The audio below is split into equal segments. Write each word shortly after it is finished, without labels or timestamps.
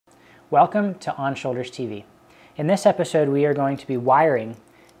Welcome to onshouldersTv. In this episode, we are going to be wiring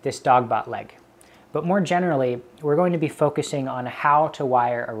this dogbot leg. But more generally, we're going to be focusing on how to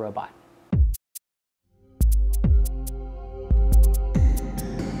wire a robot.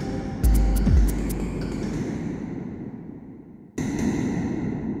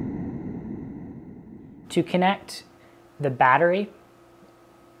 To connect the battery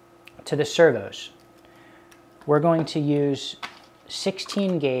to the servos, we're going to use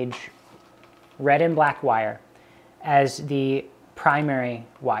 16 gauge red and black wire as the primary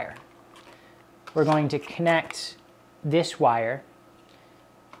wire. We're going to connect this wire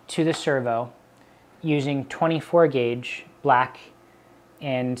to the servo using 24 gauge black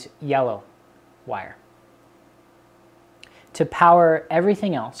and yellow wire. To power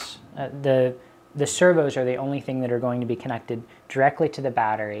everything else, the servos are the only thing that are going to be connected directly to the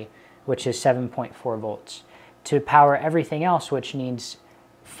battery, which is 7.4 volts. To power everything else, which needs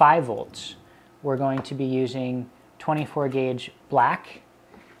 5 volts, we're going to be using 24 gauge black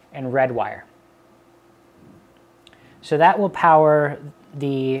and red wire. So that will power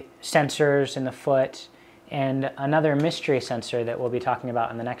the sensors in the foot and another mystery sensor that we'll be talking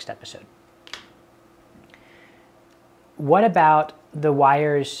about in the next episode. What about the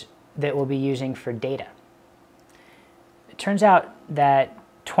wires that we'll be using for data? It turns out that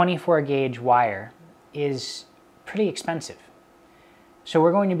 24 gauge wire is pretty expensive. So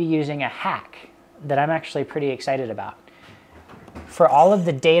we're going to be using a hack that I'm actually pretty excited about. For all of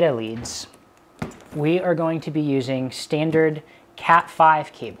the data leads, we are going to be using standard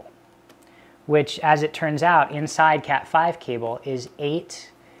Cat5 cable, which, as it turns out, inside Cat5 cable is 8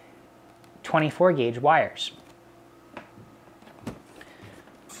 24 gauge wires.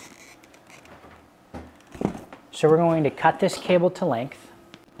 So we're going to cut this cable to length.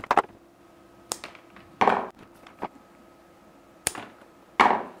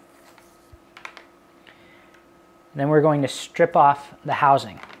 Then we're going to strip off the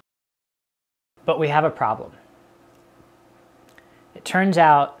housing. But we have a problem. It turns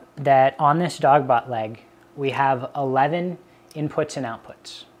out that on this dogbot leg, we have 11 inputs and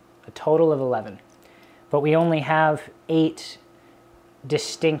outputs, a total of 11. But we only have 8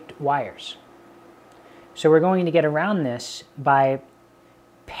 distinct wires. So we're going to get around this by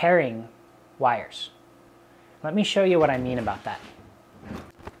pairing wires. Let me show you what I mean about that.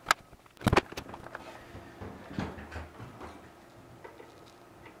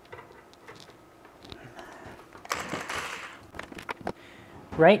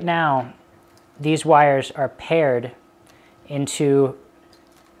 Right now, these wires are paired into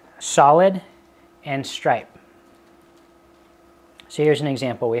solid and stripe. So here's an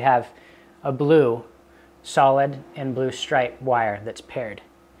example. We have a blue solid and blue stripe wire that's paired.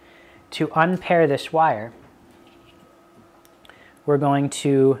 To unpair this wire, we're going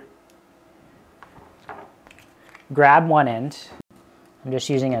to grab one end. I'm just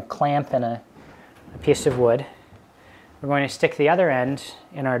using a clamp and a piece of wood. We're going to stick the other end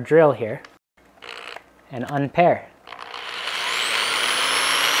in our drill here and unpair.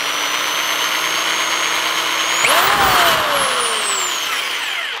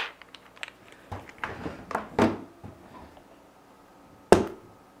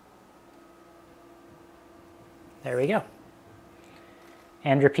 There we go.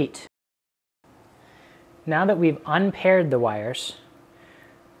 And repeat. Now that we've unpaired the wires,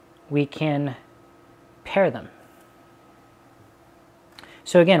 we can pair them.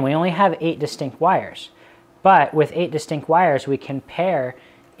 So again, we only have 8 distinct wires, but with 8 distinct wires, we can pair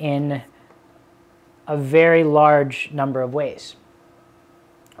in a very large number of ways.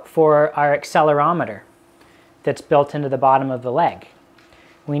 For our accelerometer that's built into the bottom of the leg,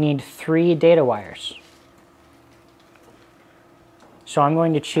 we need 3 data wires. So I'm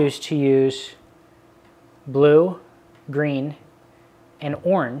going to choose to use blue, green, and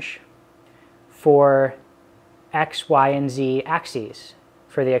orange for X, Y, and Z axes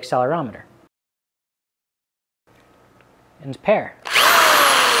for the accelerometer. And pair.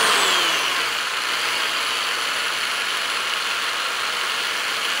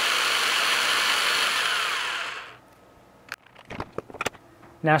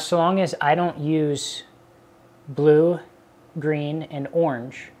 Now, so long as I don't use blue, green, and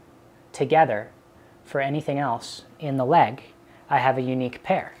orange together for anything else in the leg, I have a unique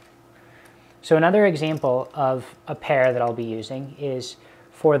pair. So another example of a pair that I'll be using is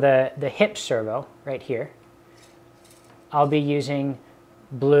for the hip servo right here. I'll be using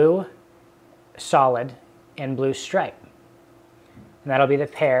blue solid and blue stripe. And that'll be the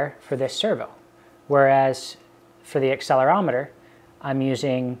pair for this servo. Whereas for the accelerometer, I'm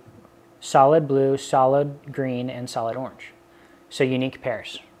using solid blue, solid green, and solid orange. So unique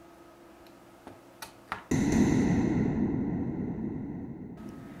pairs.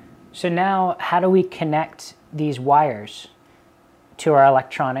 So now, how do we connect these wires to our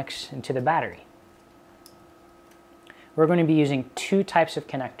electronics and to the battery? We're going to be using two types of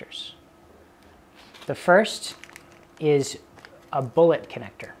connectors. The first is a bullet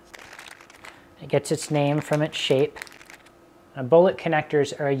connector. It gets its name from its shape. Bullet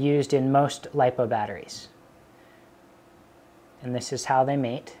connectors are used in most LiPo batteries. And this is how they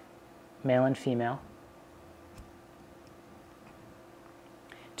mate, male and female.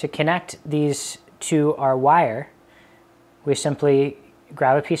 To connect these to our wire, we simply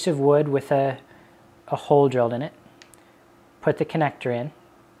grab a piece of wood with a hole drilled in it, put the connector in,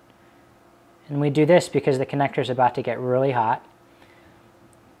 and we do this because the connector is about to get really hot.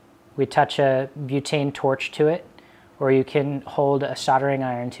 We touch a butane torch to it, or you can hold a soldering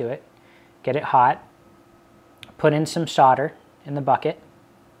iron to it, get it hot, put in some solder in the bucket,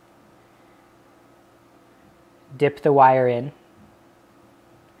 dip the wire in,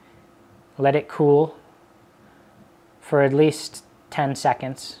 let it cool for at least 10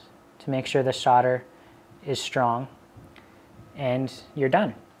 seconds to make sure the solder is strong, and you're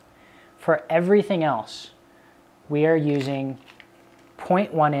done. For everything else, we are using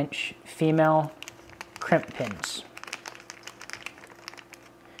 0.1 inch female crimp pins.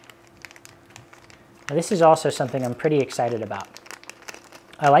 Now, this is also something I'm pretty excited about.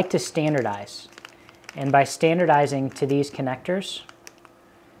 I like to standardize, and by standardizing to these connectors,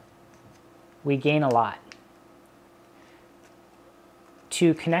 we gain a lot.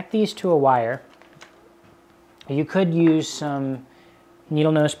 To connect these to a wire, you could use some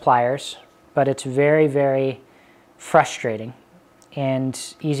needle nose pliers, but it's very, very frustrating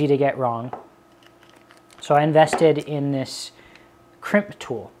and easy to get wrong. So I invested in this crimp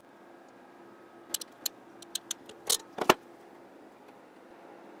tool.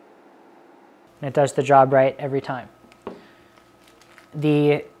 And it does the job right every time.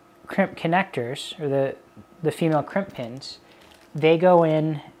 The crimp connectors, or the female crimp pins, they go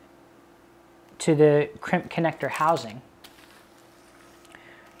in to the crimp connector housing.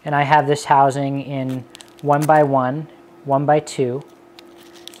 And I have this housing in 1x1, 1x2,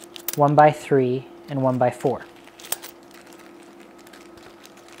 1x3, and 1x4.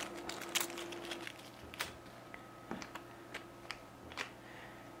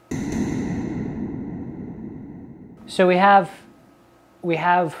 So we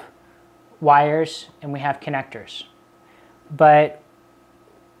have wires and we have connectors. But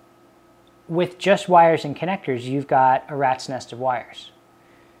with just wires and connectors, you've got a rat's nest of wires.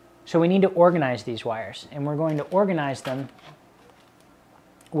 So we need to organize these wires, and we're going to organize them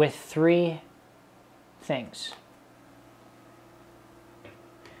with three things.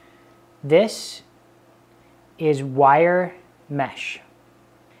 This is wire mesh.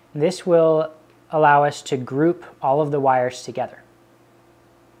 This will allow us to group all of the wires together.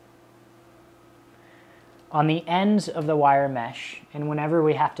 On the ends of the wire mesh, and whenever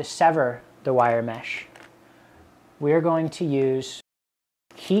we have to sever the wire mesh, we are going to use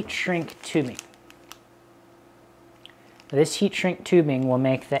heat shrink tubing. This heat shrink tubing will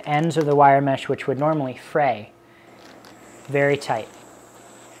make the ends of the wire mesh, which would normally fray, very tight.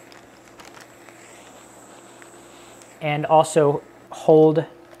 And also hold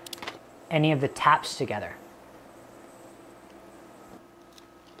any of the taps together.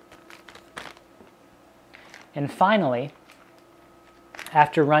 And finally,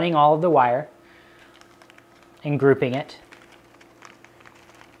 after running all of the wire and grouping it,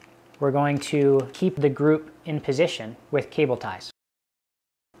 we're going to keep the group in position with cable ties.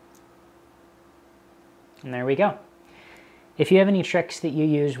 And there we go. If you have any tricks that you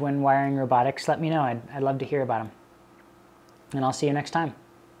use when wiring robotics, let me know. I'd love to hear about them. And I'll see you next time.